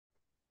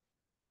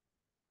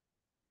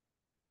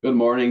Good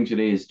morning.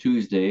 Today is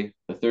Tuesday,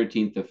 the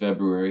 13th of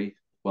February.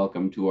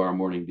 Welcome to our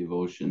morning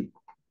devotion.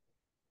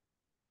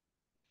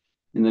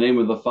 In the name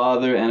of the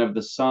Father, and of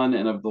the Son,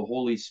 and of the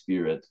Holy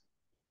Spirit.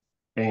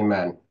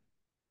 Amen.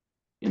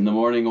 In the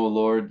morning, O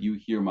Lord, you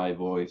hear my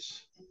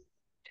voice.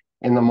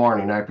 In the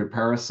morning, I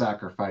prepare a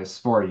sacrifice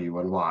for you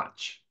and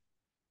watch,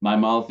 My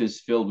mouth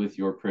is filled with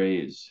your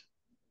praise.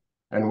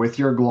 and with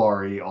your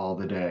glory all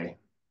the day.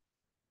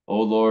 O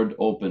Lord,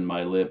 open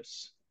my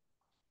lips.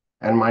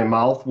 And my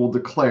mouth will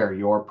declare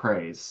your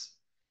praise.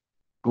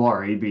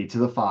 Glory be to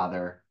the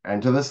Father, and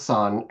to the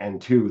Son,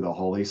 and to the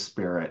Holy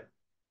Spirit,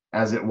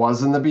 as it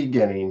was in the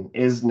beginning,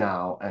 is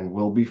now, and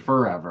will be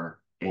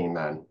forever.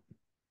 Amen.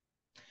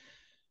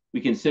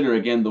 We consider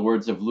again the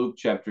words of Luke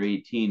chapter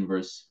 18,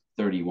 verse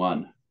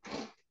 31.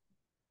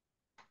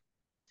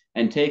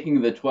 And taking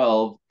the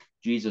 12,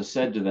 Jesus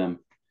said to them,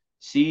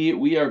 "See,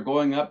 we are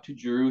going up to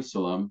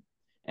Jerusalem,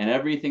 and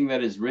everything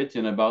that is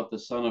written about the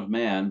Son of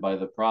Man by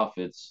the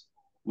prophets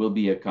will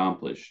be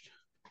accomplished."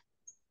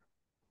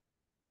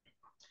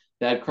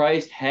 That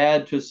Christ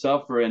had to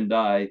suffer and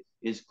die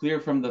is clear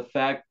from the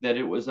fact that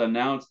it was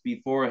announced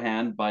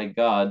beforehand by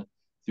God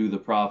through the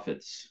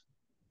prophets.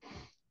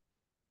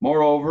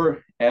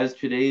 Moreover, as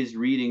today's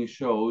reading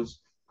shows,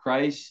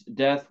 Christ's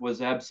death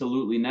was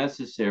absolutely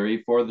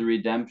necessary for the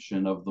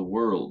redemption of the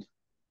world.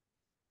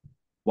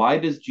 Why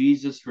does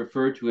Jesus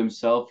refer to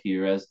himself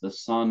here as the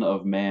Son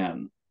of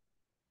Man?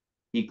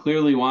 He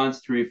clearly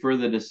wants to refer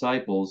the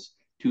disciples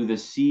to the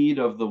seed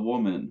of the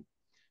woman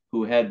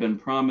who had been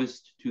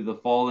promised to the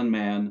fallen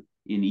man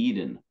in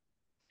Eden.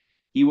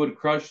 He would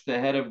crush the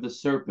head of the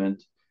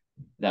serpent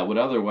that would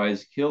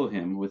otherwise kill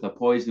him with a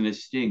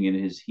poisonous sting in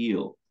his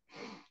heel.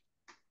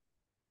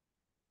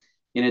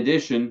 In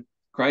addition,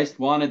 Christ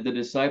wanted the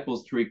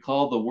disciples to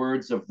recall the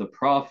words of the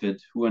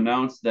prophet who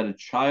announced that a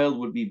child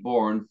would be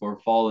born for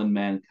fallen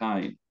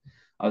mankind,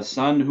 a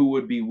son who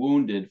would be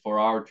wounded for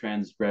our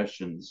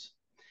transgressions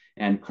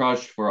and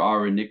crushed for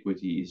our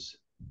iniquities.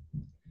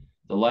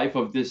 The life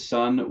of this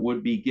son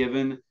would be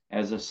given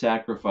as a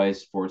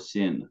sacrifice for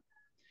sin.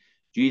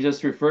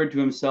 Jesus referred to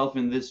himself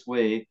in this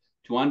way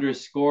to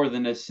underscore the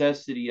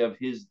necessity of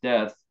his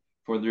death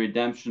for the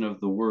redemption of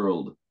the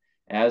world,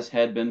 as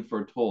had been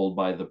foretold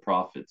by the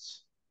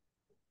prophets.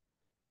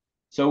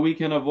 So we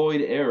can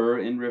avoid error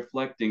in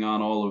reflecting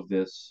on all of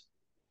this.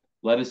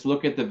 Let us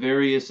look at the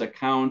various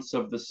accounts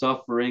of the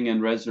suffering and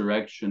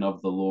resurrection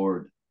of the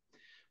Lord.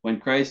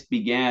 When Christ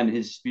began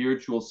his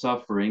spiritual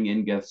suffering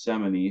in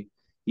Gethsemane,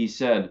 he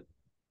said,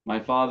 "My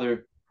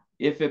Father,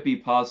 if it be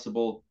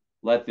possible,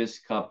 let this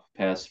cup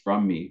pass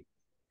from me."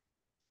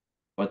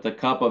 But the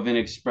cup of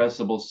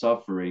inexpressible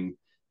suffering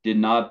did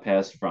not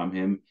pass from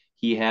him.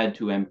 He had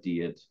to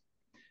empty it.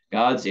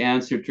 God's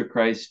answer to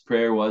Christ's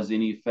prayer was,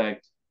 in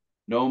effect,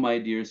 "No, my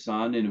dear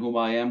son, in whom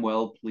I am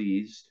well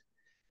pleased.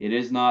 It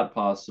is not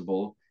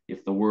possible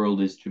if the world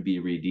is to be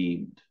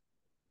redeemed."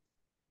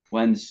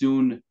 When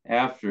soon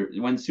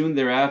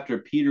thereafter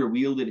Peter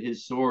wielded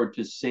his sword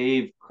to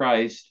save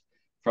Christ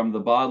from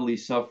the bodily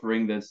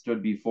suffering that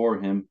stood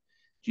before him,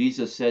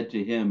 Jesus said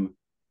to him,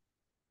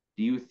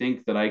 "Do you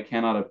think that I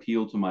cannot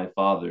appeal to my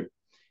Father,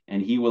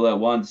 and he will at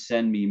once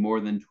send me more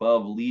than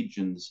 12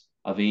 legions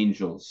of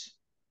angels?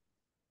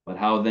 But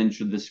how then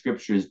should the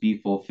scriptures be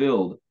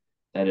fulfilled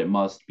that it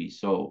must be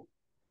so?"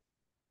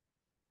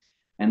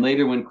 And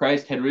later, when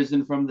Christ had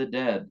risen from the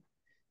dead,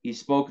 he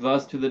spoke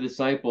thus to the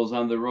disciples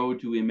on the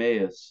road to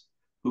Emmaus,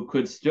 who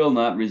could still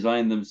not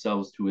resign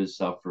themselves to his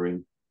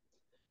suffering.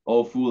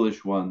 "O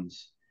foolish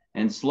ones,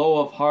 and slow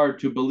of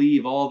heart to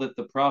believe all that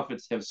the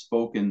prophets have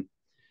spoken,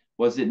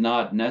 was it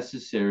not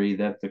necessary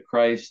that the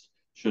Christ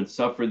should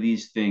suffer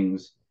these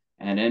things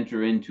and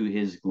enter into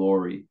his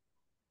glory?"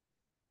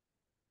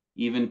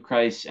 Even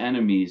Christ's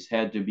enemies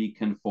had to be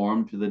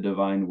conformed to the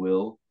divine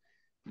will.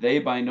 They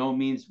by no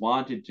means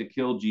wanted to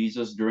kill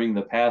Jesus during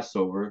the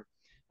Passover,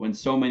 when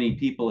so many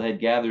people had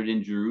gathered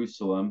in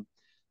Jerusalem,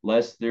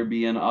 lest there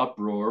be an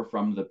uproar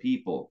from the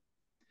people.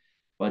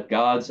 But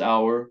God's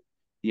hour,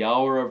 the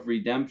hour of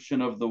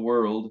redemption of the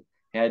world,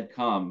 had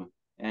come,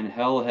 and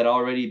hell had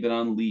already been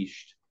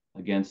unleashed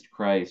against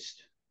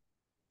Christ.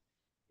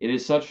 It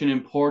is such an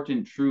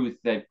important truth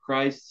that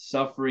Christ's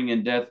suffering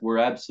and death were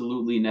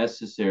absolutely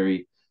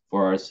necessary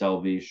for our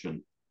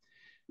salvation.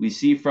 We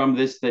see from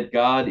this that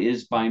God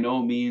is by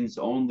no means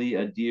only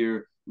a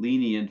dear,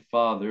 lenient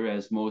Father,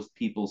 as most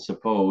people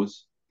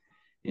suppose.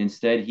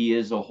 Instead, he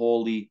is a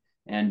holy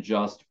and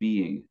just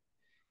being.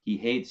 He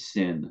hates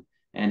sin,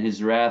 and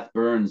his wrath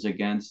burns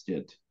against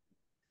it.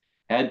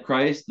 Had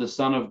Christ, the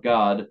Son of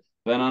God,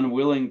 been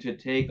unwilling to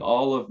take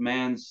all of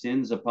man's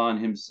sins upon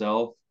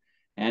himself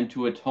and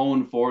to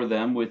atone for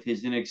them with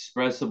his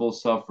inexpressible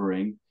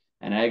suffering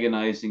and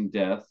agonizing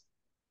death,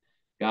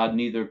 God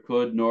neither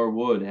could nor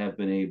would have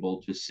been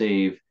able to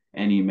save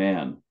any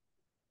man.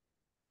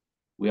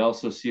 We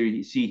also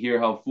see here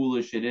how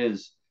foolish it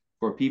is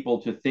for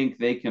people to think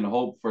they can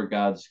hope for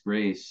God's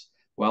grace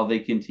while they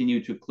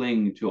continue to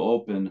cling to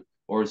open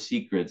or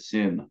secret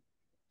sin.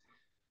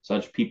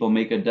 Such people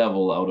make a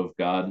devil out of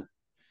God,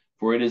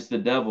 for it is the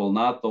devil,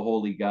 not the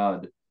holy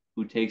God,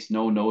 who takes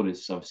no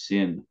notice of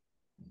sin.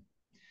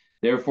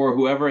 Therefore,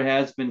 whoever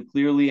has been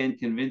clearly and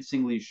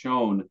convincingly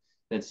shown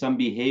that some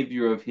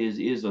behavior of his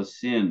is a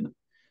sin,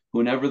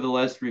 who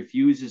nevertheless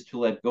refuses to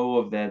let go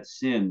of that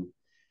sin,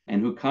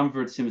 and who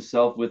comforts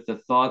himself with the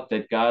thought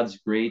that God's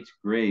great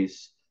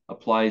grace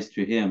applies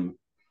to him,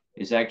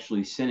 is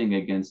actually sinning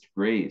against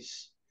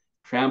grace,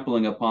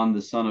 trampling upon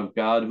the Son of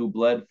God who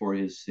bled for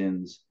his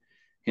sins,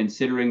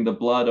 considering the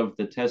blood of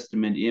the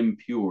testament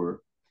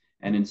impure,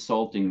 and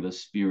insulting the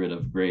Spirit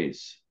of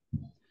grace.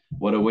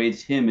 What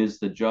awaits him is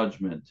the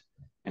judgment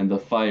and the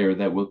fire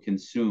that will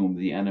consume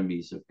the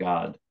enemies of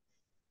God.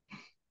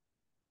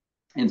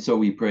 And so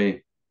we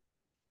pray,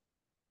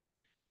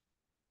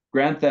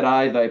 grant that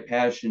I thy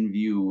passion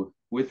view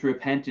with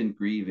repentant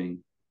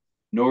grieving,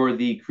 nor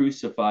thee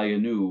crucify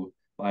anew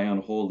by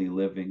unholy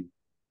living.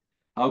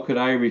 How could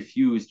I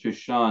refuse to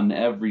shun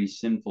every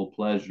sinful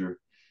pleasure,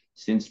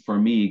 since for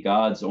me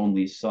God's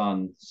only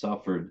Son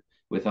suffered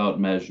without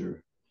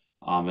measure?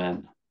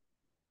 Amen.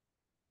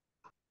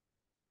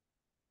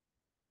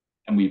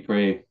 And we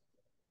pray,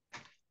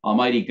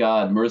 Almighty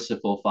God,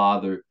 merciful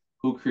Father,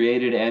 who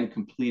created and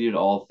completed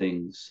all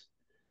things,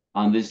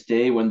 on this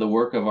day when the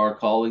work of our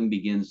calling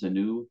begins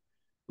anew,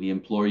 we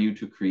implore you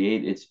to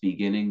create its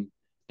beginning,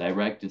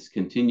 direct its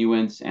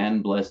continuance,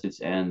 and bless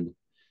its end,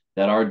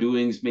 that our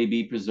doings may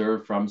be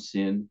preserved from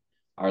sin,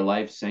 our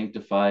life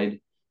sanctified,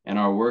 and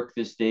our work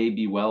this day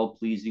be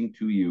well-pleasing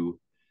to you,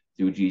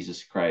 through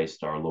Jesus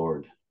Christ our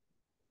Lord.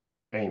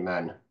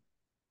 Amen.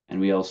 And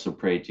we also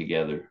pray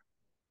together.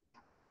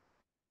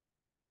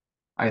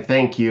 I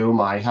thank you,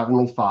 my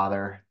heavenly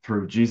Father,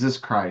 through Jesus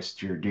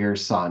Christ, your dear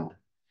Son,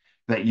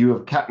 that you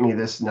have kept me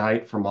this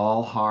night from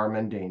all harm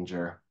and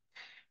danger.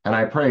 And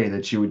I pray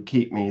that you would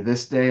keep me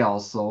this day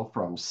also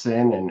from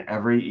sin and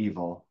every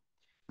evil,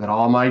 that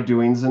all my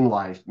doings in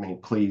life may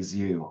please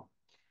you.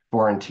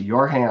 For into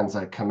your hands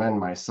I commend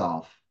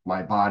myself,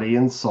 my body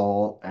and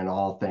soul, and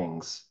all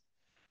things.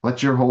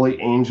 Let your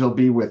holy angel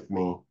be with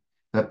me,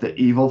 that the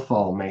evil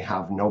foe may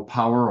have no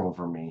power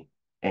over me.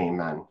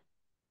 Amen.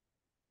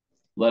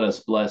 Let us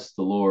bless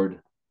the Lord.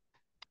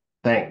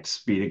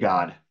 Thanks be to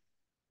God.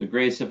 The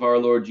grace of our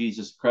Lord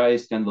Jesus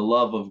Christ and the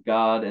love of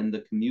God and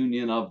the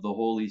communion of the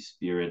Holy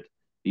Spirit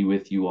be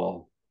with you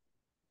all.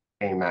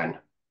 Amen.